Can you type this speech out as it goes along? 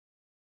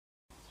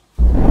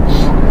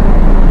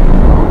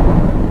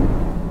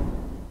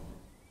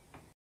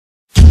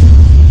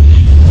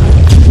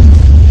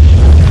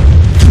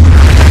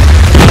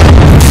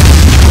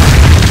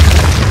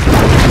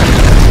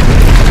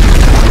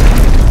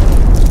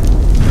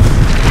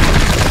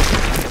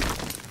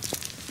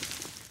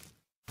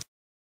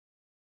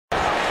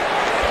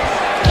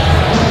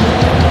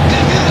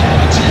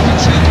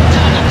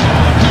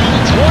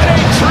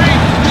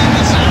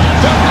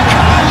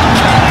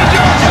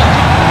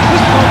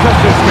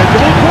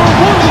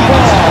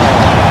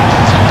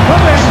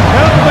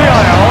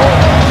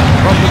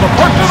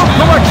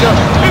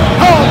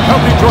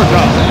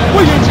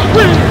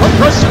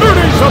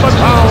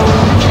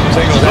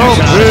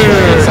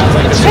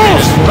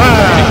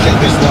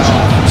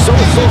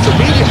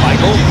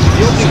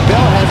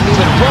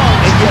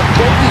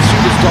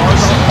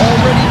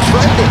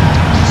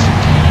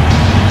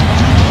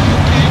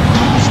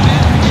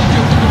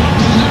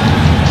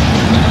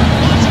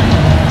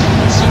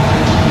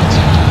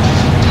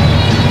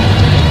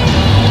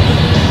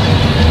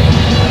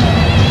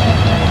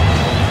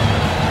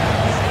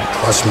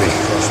Trust me.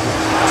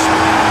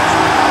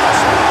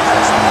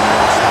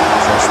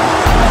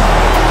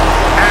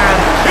 And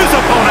his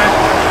opponent,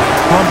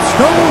 from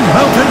Stone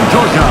Mountain,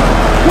 Georgia,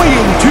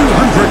 weighing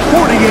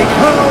 248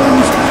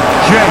 pounds,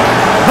 Jake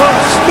the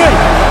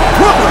Snake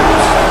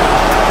Roberts.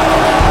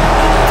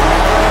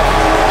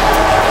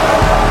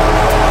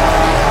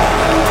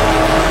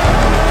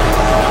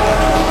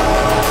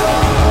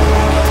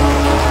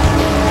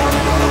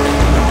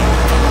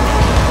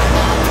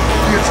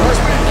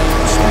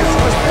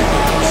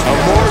 a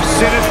more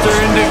sinister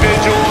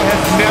individual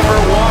has never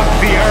walked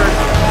the earth.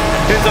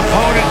 His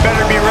opponent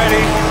better be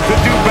ready to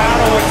do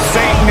battle with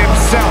Satan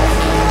himself.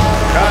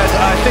 Guys,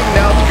 I think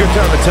now's a good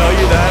time to tell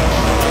you that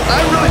I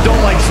really don't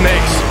like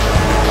snakes.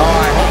 Oh,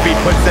 I hope he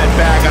puts that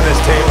bag on his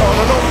table.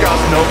 Oh, no,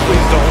 Gus, no,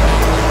 please don't.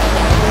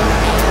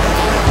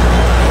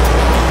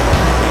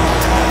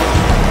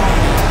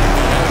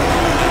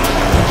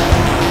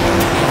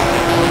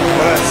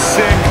 What a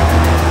sick,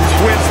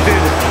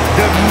 twisted,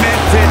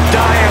 demented,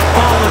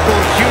 diabolical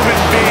human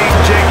being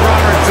Jake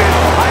Roberts is.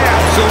 I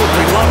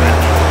absolutely love it.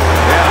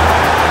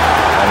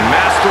 Yeah, a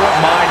master of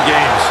mind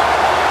games.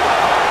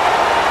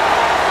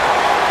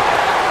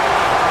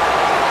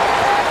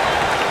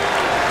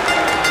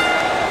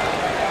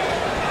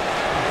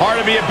 Hard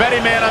to be a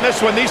betting man on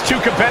this one. These two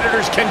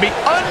competitors can be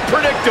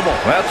unpredictable.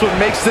 That's what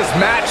makes this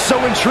match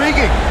so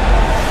intriguing.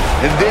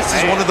 And this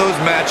is one of those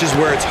matches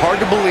where it's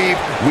hard to believe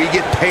we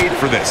get paid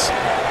for this.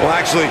 Well,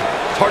 actually,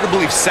 it's hard to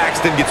believe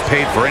Saxton gets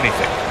paid for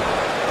anything.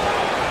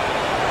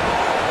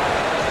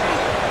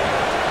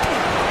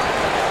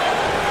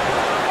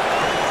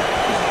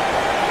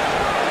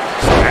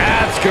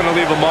 That's going to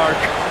leave a mark.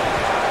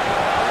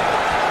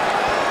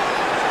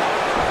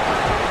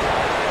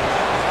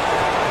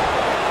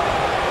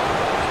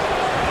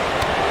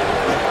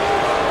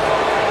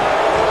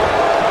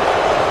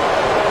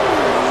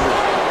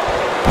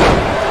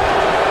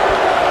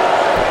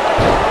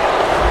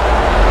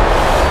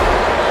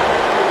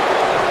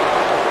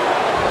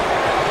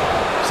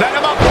 Set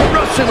him up,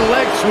 Russian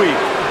leg sweep.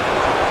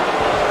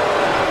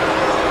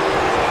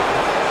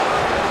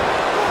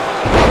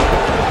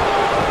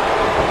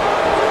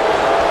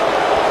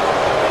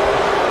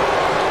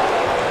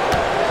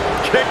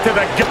 Kick to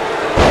the gut.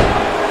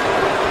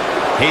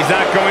 He's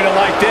not going to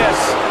like this.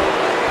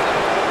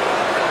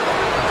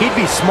 He'd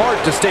be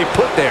smart to stay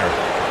put there.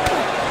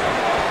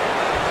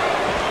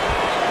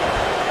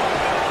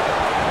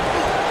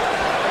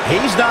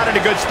 He's not in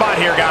a good spot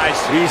here, guys.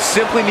 He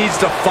simply needs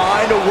to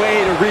find a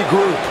way to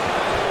regroup.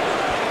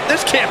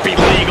 This can't be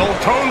legal.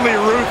 Totally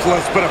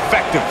ruthless, but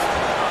effective.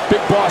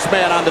 Big boss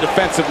man on the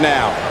defensive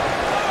now.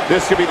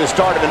 This could be the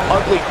start of an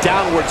ugly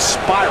downward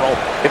spiral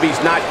if he's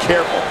not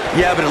careful.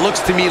 Yeah, but it looks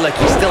to me like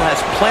he still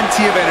has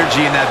plenty of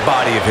energy in that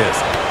body of his.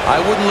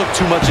 I wouldn't look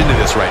too much into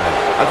this right now.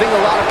 I think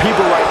a lot of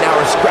people right now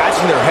are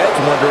scratching their heads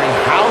wondering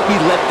how he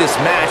let this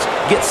match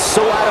get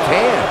so out of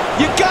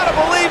hand. You gotta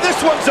believe this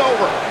one's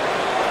over.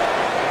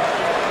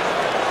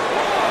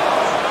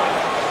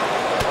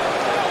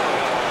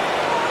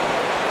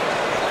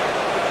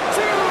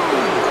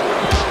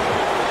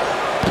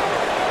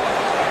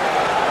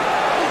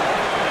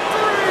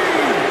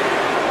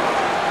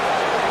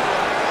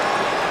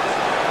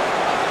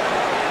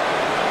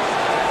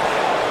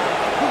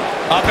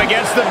 Up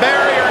against the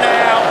barrier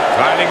now.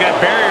 I think that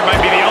barrier might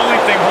be the only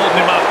thing holding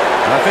him up.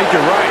 I think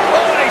you're right.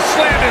 Oh, and he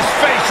slammed his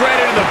face right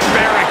into the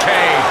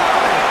barricade.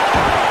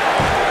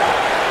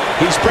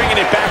 He's bringing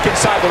it back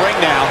inside the ring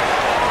now.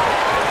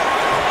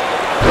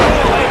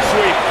 Oh, leg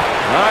sweep.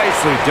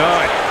 Nicely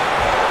done.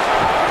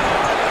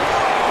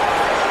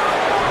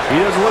 He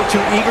doesn't look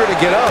too eager to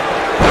get up.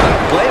 I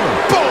don't blame him.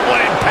 Boom, what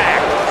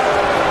impact.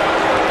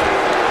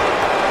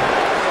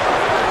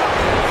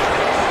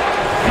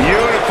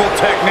 Beautiful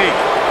technique.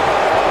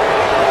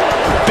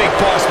 Big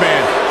boss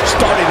man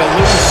starting to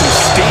lose some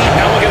steam.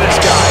 Now look at this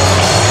guy.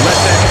 Let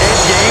the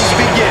end games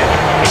begin.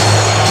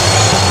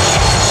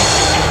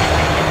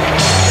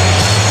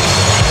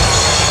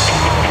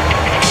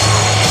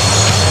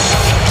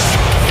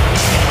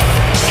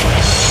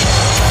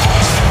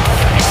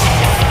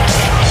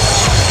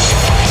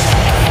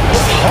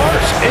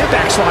 Harsh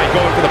impact line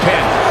going for the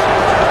pin.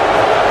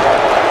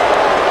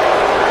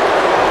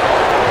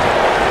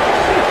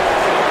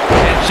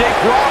 And Jake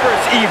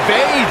Roberts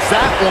evades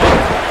that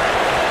one.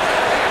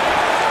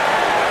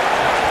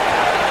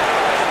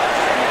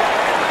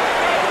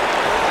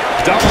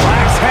 Double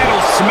axe handle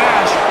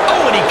smash.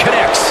 Oh, and he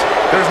connects.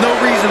 There's no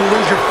reason to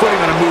lose your footing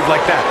on a move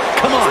like that.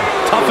 Come on,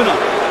 toughen up.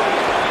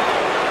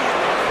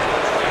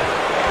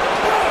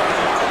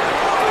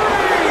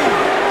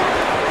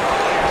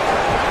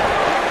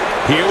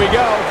 Here we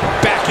go.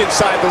 Back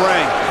inside the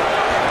ring.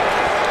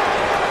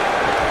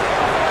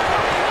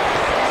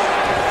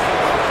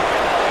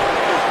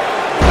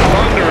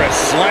 Thunderous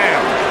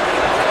slam.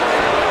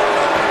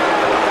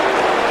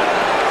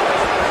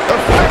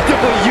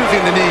 Effectively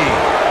using the knee.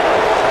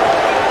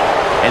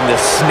 And the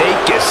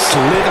snake is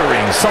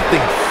slithering.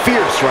 Something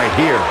fierce right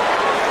here.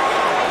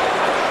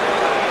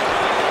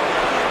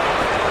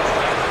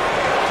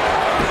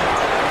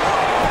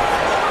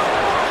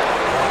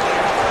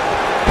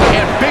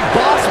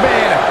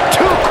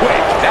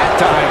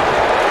 time.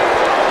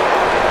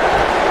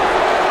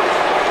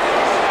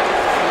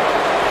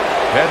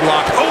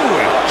 Headlock. Oh,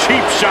 a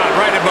cheap shot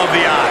right above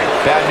the eye.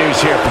 Bad news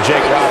here for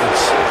Jake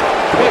Roberts.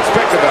 We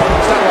expected though.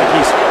 It's not like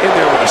he's in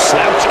there with a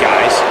slouch,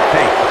 guys.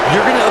 Hey,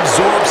 you're going to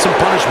absorb some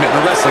punishment in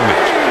a wrestling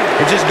match.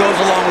 It just goes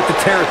along with the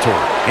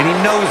territory, and he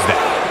knows that.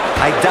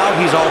 I doubt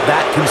he's all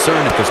that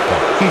concerned at this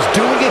point. He's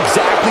doing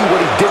exactly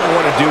what he didn't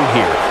want to do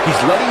here. He's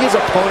letting his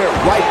opponent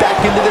right back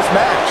into this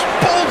match.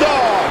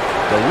 Bulldog!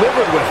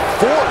 Delivered with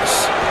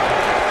force.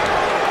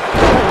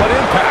 Oh, what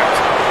impact.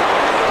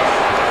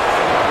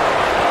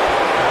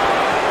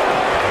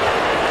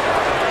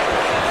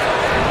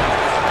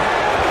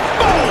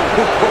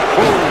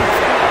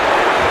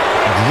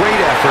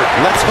 Great effort.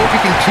 Let's hope he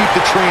can keep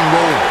the train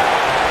rolling.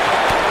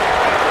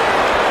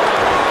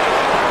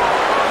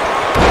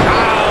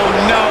 Oh,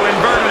 no.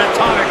 Inverted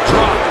atomic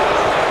drop.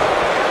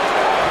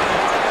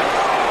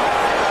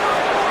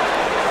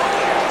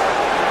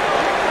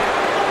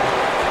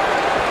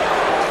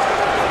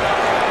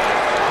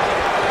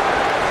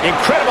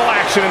 Incredible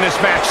action in this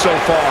match so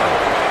far.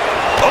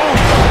 Oh,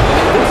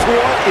 this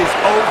one is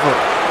over.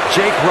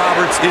 Jake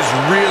Roberts is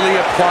really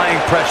applying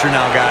pressure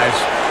now, guys.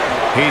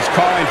 He's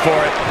calling for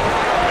it.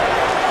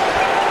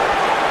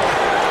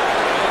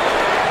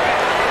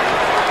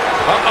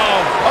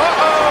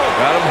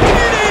 Got him.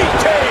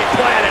 DDT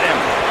planted him.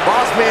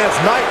 Boss man's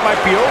night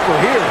might be over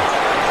here.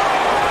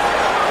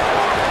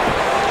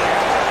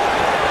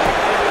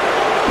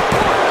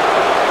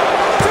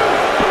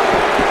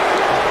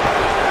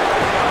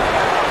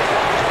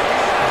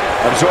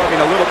 Absorbing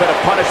a little bit of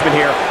punishment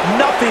here.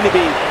 Nothing to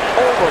be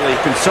overly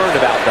concerned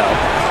about, though.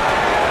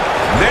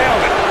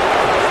 Nailed it.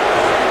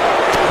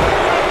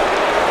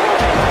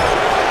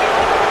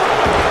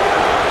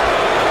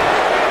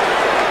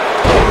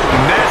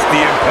 Nasty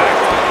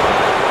impact.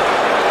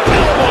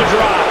 Elbow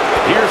drop.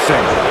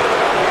 Piercing.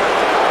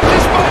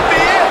 This might be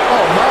it.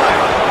 Oh, my.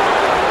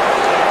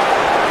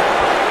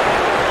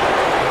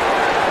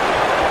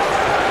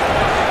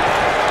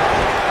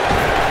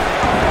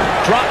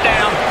 Drop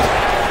down.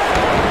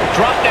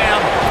 Drop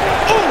down.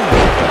 Ooh.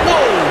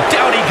 Whoa.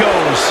 Down he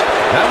goes.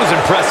 That was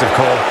impressive,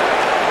 Cole.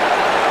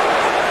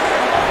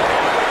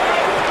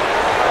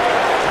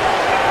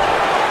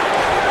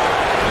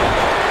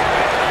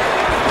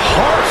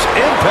 Harsh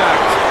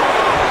impact.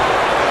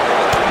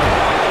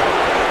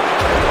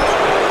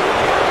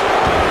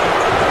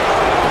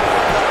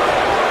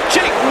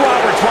 Jake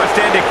Roberts wants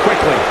to end it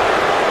quickly.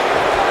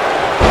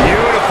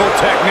 Beautiful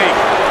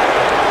technique.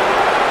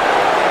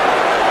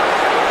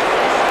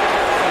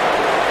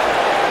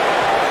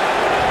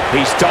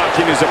 He's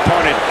stalking his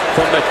opponent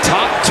from the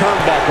top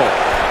turnbuckle.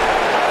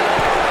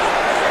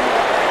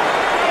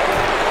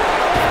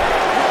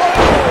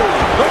 Oh,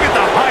 look at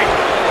the height.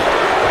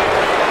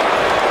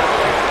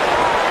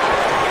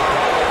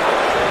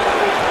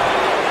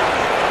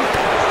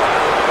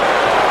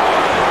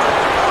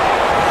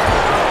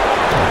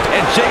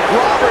 And Jake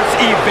Roberts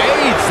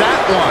evades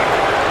that one.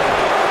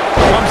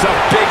 Comes up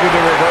big with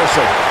the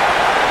reversal.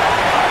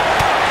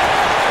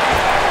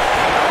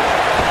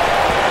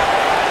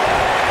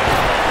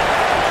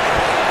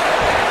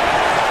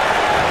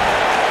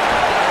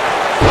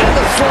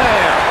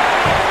 Slam.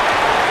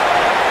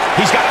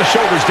 He's got the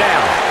shoulders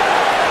down.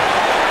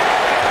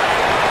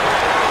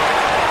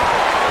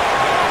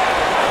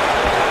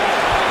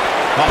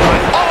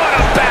 Oh, and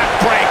a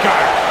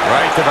backbreaker.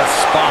 Right to the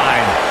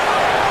spine.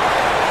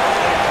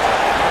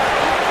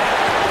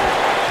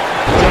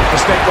 The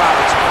Snake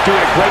Roberts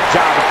doing a great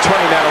job of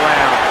turning that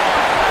around.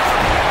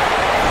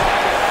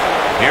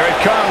 Here it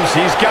comes.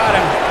 He's got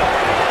him.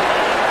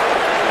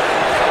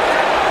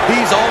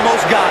 He's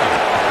almost got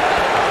him.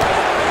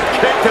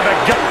 Kick to the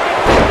gut.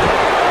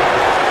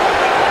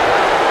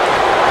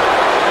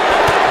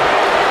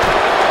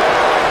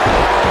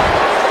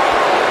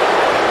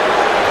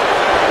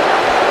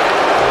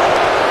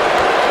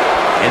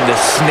 And the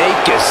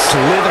Snake is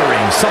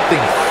slithering.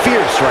 Something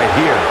fierce right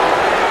here.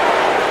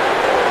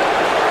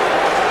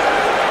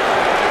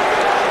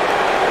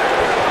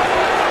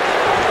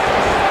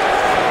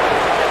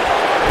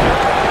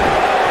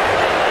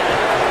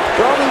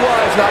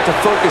 Not to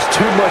focus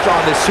too much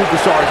on this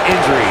superstar's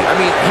injury. I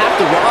mean, half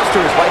the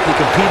roster is likely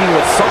competing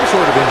with some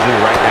sort of injury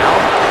right now.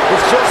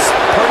 It's just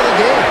part of the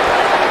game.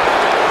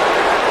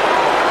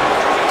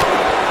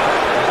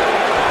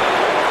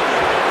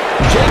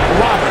 Jake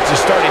Roberts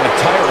is starting to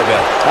tire a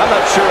bit. I'm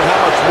not sure how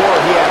much more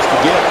he has to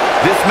give.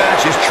 This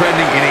match is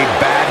trending in a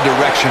bad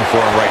direction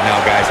for him right now,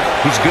 guys.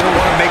 He's going to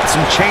want to make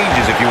some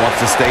changes if he wants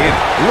to stay in.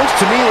 It looks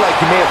to me like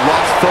he may have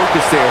lost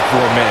focus there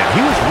for a minute.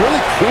 He was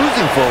really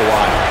cruising for a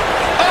while.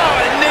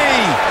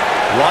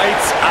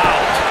 Lights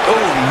out.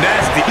 Oh,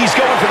 nasty. He's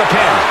going for the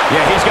pin.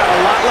 Yeah, he's got a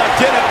lot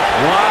left in him.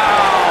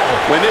 Wow.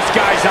 When this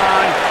guy's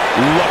on,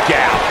 look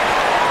out.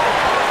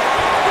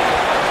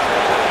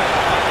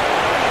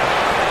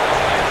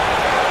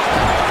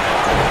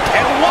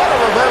 And what a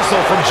reversal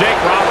from Jake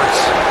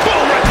Roberts.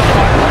 Boom, right to the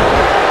button.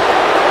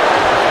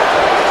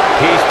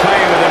 He's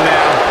playing with him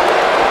now.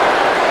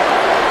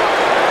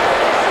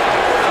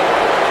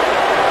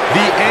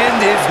 The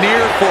end is was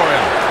near for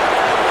him.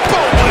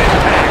 Boom, what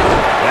impact.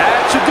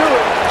 That should do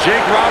it.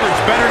 Jake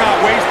Roberts better not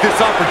waste this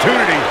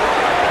opportunity.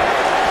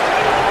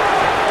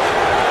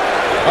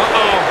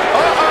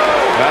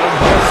 Got him.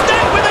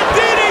 Snap with a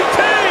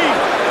DDT!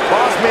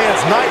 Boss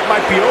man's night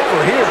might be over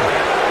here.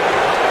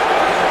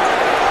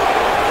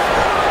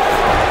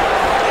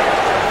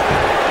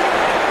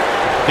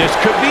 This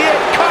could be it.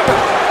 Cover.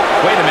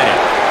 Wait a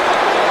minute.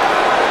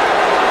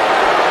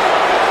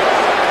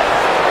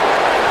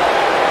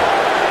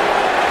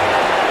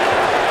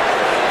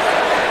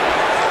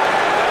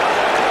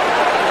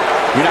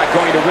 You're not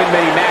going to win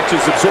many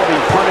matches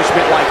absorbing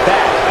punishment like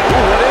that. Ooh,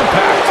 what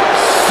impact.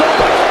 So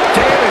much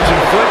damage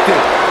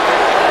inflicted.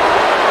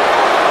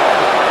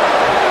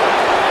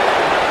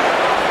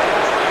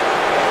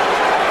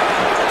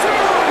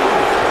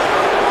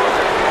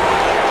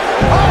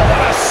 Oh,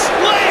 what a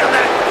slam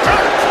that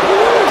hurt.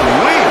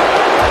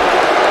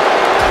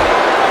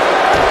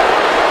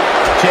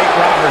 Jake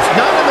Roberts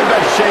not in the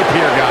best shape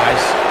here,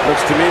 guys.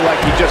 Looks to me like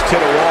he just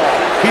hit a wall.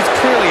 He's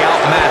clearly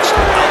outmatched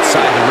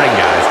outside the ring,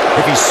 guys.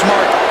 If he's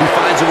smart, he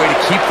finds a way to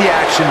keep the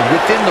action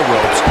within the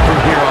ropes from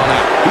here on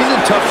out. He's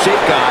in tough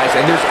shape, guys,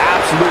 and there's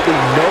absolutely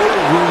no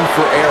room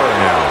for error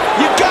now.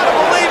 You gotta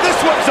believe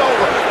this one's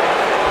over.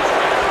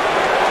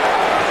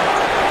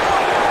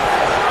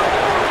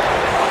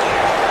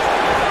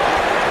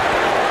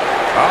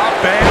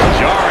 Up and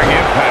jarring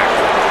impact.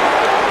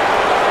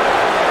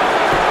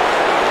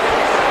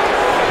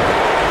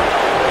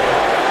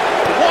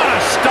 What a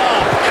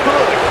stomp.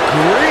 Good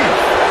grief.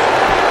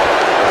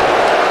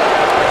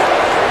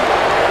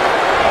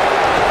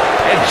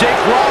 And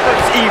Jake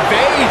Roberts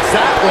evades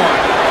that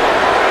one.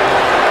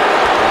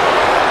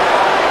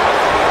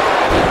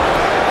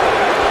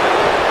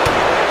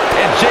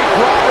 And Jake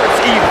Roberts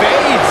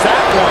evades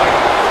that one.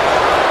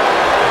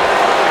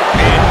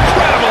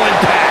 Incredible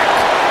impact.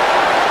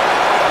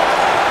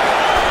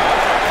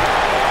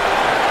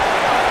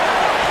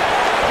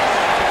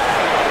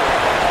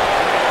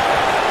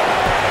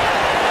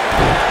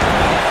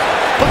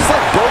 Looks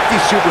like both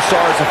these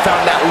superstars have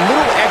found that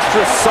little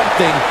extra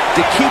something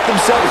to keep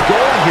themselves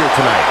going here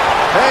tonight.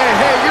 Hey,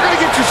 you're going to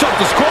get yourself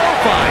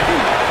disqualified.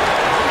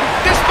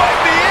 This might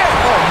be it.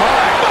 Oh,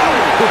 my.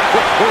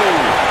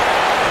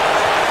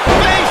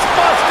 Face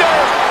buster.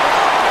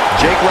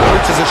 Jake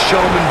Roberts is a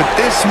showman, but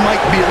this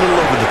might be a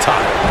little over the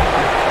top.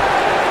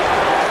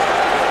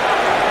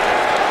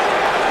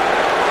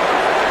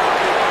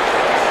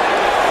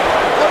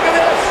 Look at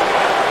this.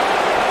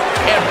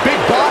 And Big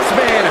Boss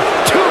Man,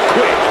 too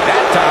quick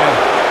that time.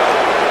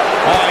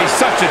 Oh, he's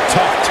such a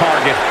tough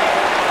target.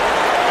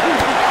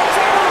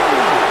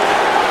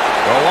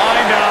 They're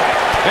lined up.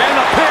 And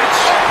the pitch.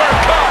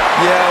 Uppercut.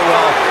 Yeah,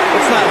 well,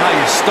 it's not how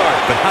you start,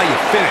 but how you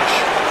finish.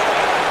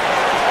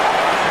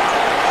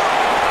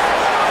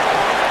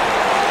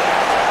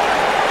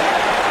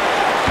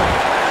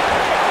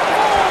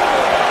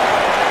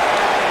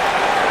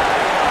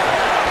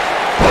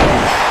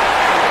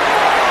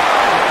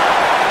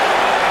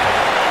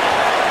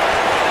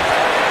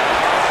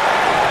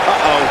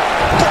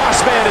 Boss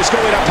Man is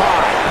going up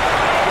high.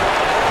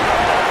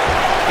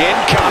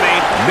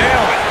 Incoming.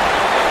 Nail it.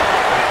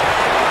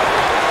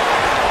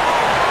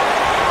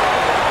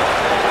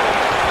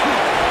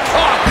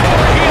 Oh,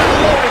 he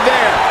unloaded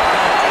there.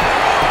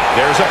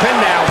 There's a pin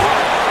now.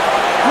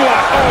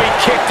 What? Oh, he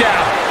kicked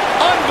out.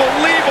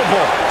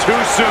 Unbelievable.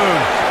 Too soon.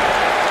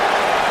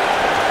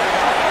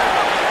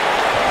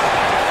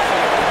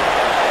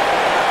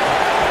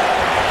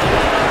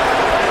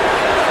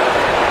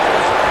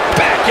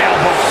 Back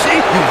elbow.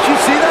 Did you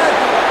see that?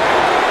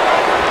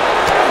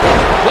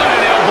 What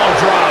an elbow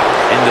drop.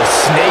 And the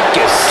snake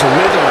is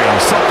slithering.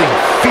 Something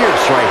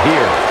fierce right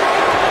here.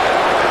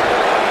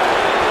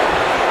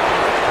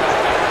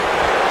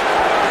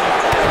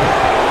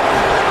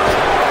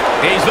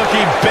 He's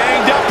looking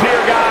banged up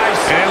here, guys.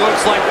 And it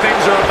looks like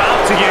things are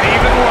about to get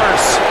even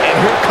worse. And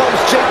here comes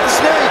Jake the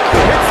Snake.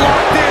 It's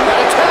locked in.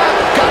 Got a tap.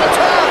 Got a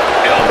tap.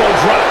 Elbow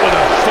drop with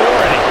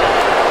authority.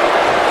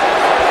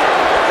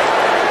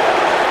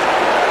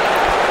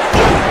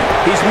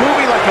 He's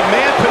moving like a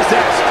man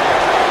possessed.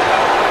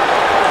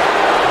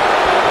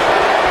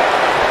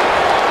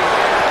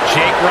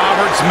 Jake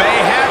Roberts may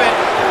have it.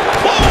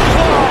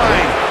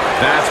 Clothesline.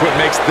 That's what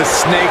makes the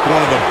Snake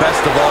one of the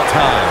best of all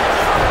time.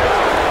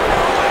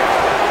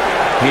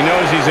 He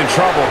knows he's in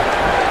trouble.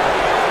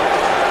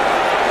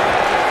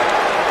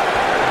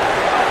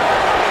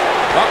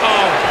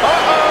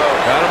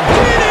 Got him.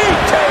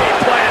 DDT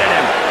planted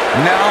him.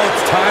 Now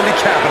it's time to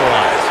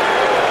capitalize.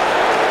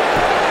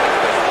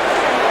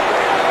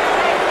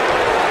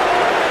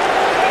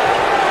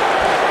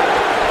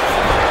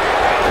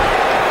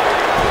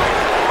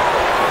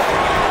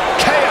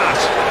 Chaos.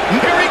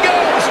 Here he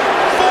goes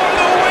for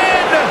the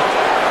win.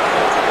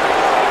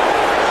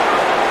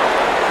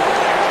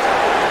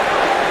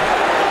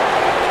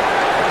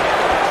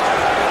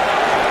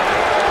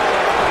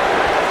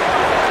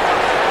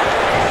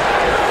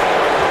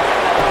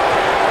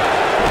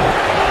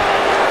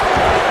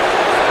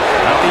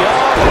 Out the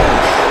arm.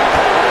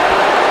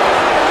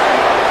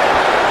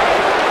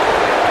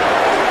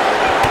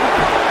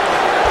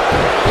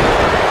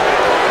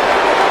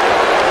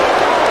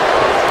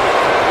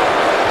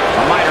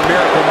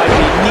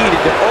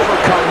 to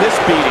overcome this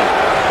beating.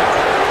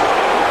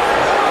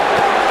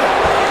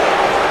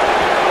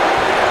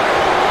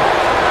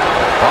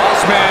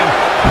 Boss man.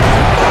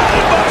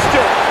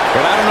 Buster.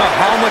 But I don't know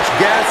how much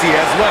gas he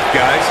has left,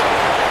 guys.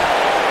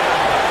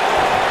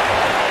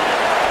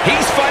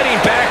 He's fighting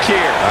back here.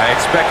 I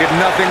expected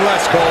nothing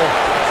less, Cole.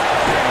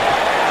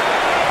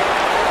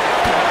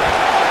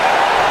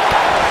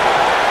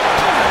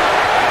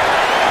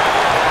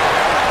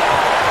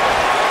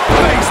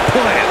 Face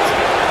plant.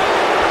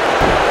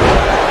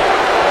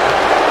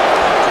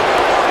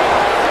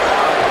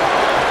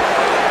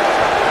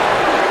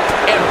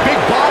 And Big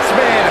Boss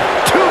Man,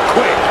 too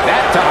quick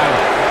that time.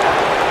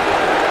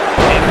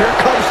 And here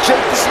comes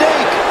Jake the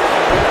Snake.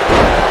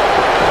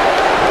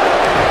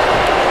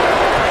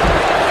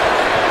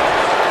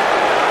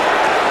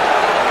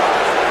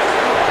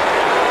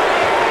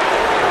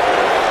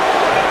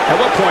 At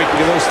what point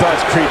do those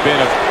thoughts creep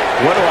in of,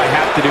 what do I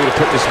have to do to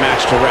put this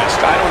match to rest?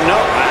 I don't know.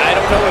 I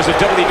don't know as a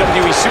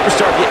WWE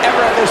superstar if you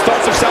ever have those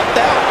thoughts of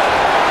self-doubt.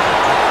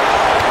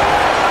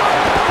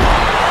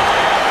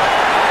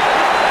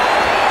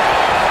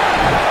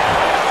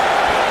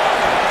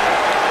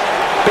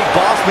 Big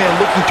Boss Man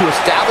looking to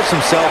establish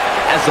himself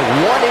as the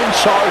one in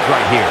charge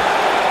right here.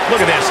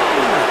 Look at this.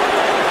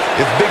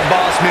 If Big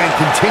Boss Man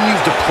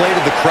continues to play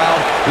to the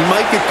crowd, he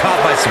might get caught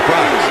by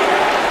surprise.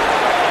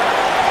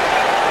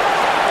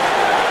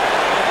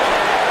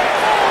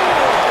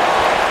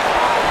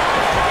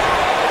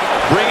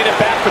 Bringing it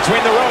back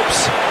between the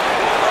ropes.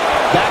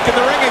 Back in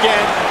the ring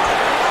again.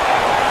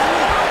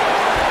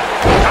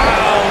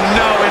 Oh,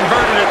 no.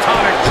 Inverted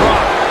atomic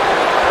drop.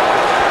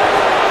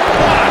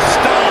 What a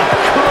stomp.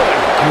 Good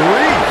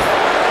grief.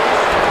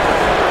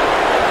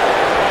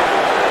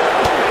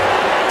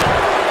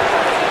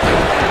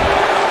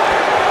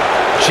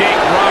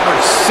 Jake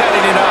Roberts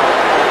setting it up.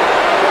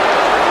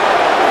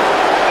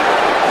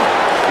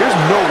 There's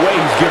no way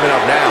he's giving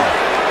up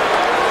now.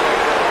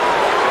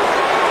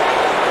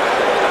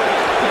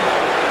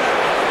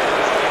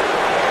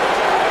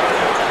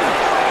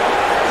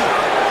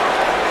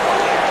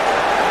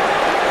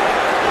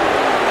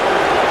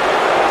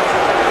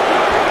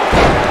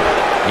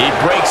 He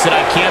breaks it.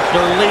 I can't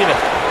believe it.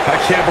 I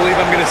can't believe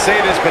I'm going to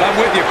say this, but I'm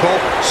with you, Cole.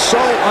 So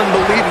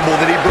unbelievable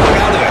that he broke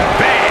out of that.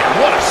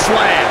 Bam! What a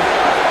slam.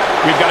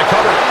 We've got to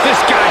cover. This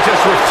guy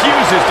just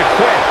refuses to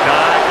quit.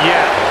 Not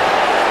yet.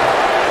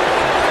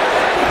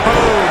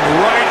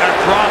 Boom, right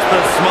across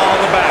the small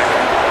of the back.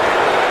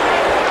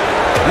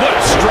 What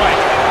a strike.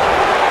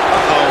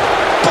 Uh-oh.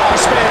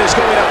 Boss Man is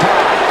going up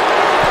high.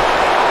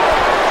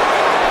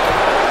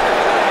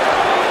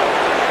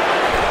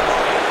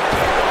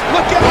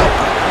 Look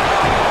out!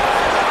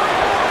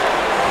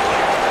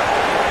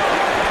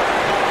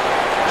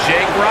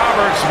 Jake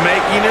Roberts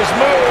making his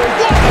move.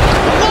 What a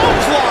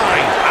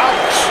clothesline!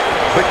 Ouch.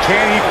 But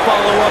can he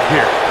follow up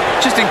here?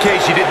 Just in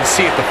case you didn't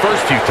see it the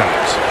first few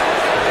times.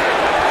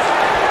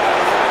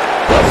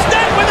 The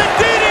Snake with a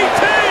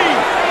DDT!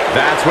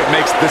 That's what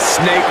makes the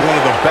Snake one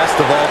of the best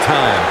of all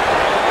time.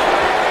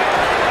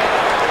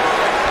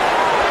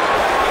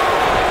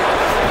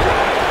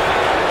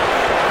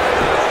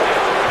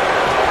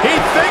 He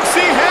thinks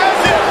he has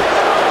it!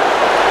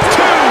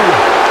 2,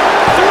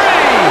 3!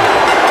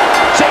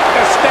 Jake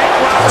the Snake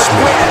Roberts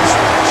wins!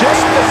 Jake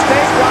the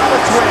Snake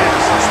Roberts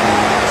wins!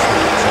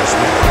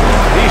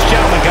 These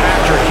gentlemen got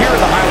after it. Here are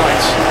the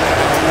highlights.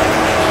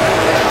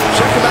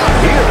 Check him out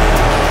here.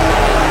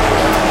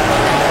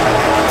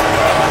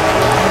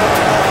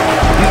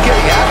 He's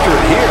getting after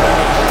it here.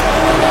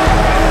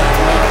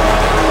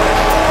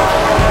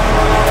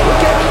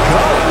 Look at him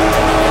go.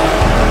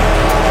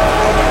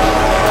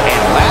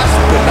 And last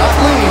but not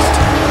least,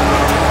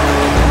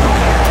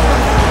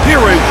 Here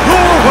is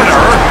your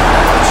winner,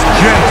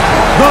 Jake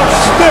the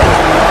Snake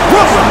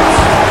Roberts.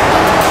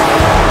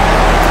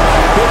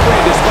 good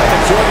win despite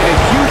absorbing a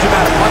huge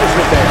amount of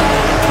punishment there.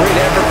 Great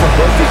effort from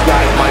both these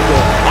guys,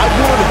 Michael. I'm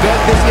willing to bet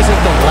this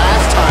isn't the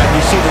last time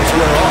you see them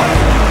square off.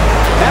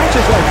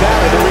 Matches like that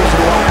are the